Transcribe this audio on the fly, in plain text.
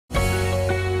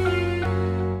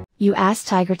You ask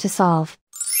Tiger to solve.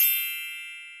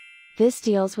 This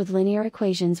deals with linear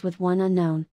equations with one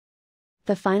unknown.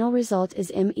 The final result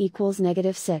is m equals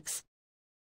 -6.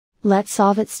 Let's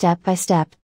solve it step by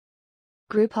step.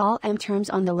 Group all m terms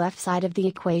on the left side of the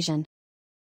equation.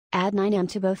 Add 9m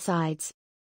to both sides.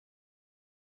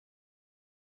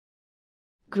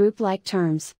 Group like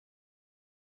terms.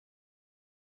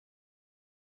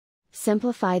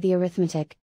 Simplify the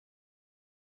arithmetic.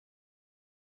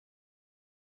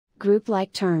 Group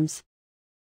like terms.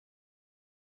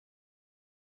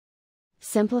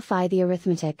 Simplify the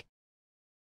arithmetic.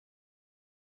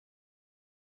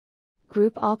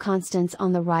 Group all constants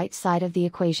on the right side of the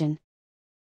equation.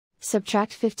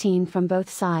 Subtract 15 from both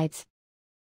sides.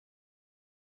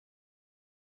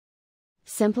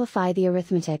 Simplify the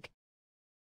arithmetic.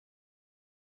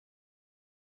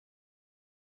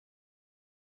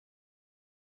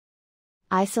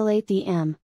 Isolate the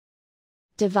m.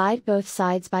 Divide both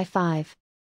sides by 5.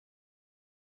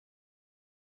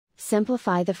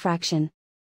 Simplify the fraction.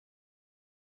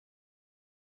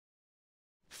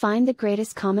 Find the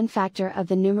greatest common factor of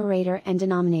the numerator and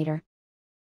denominator.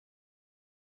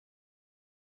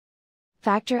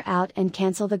 Factor out and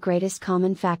cancel the greatest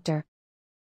common factor.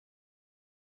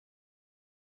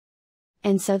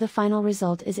 And so the final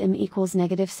result is m equals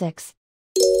 -6.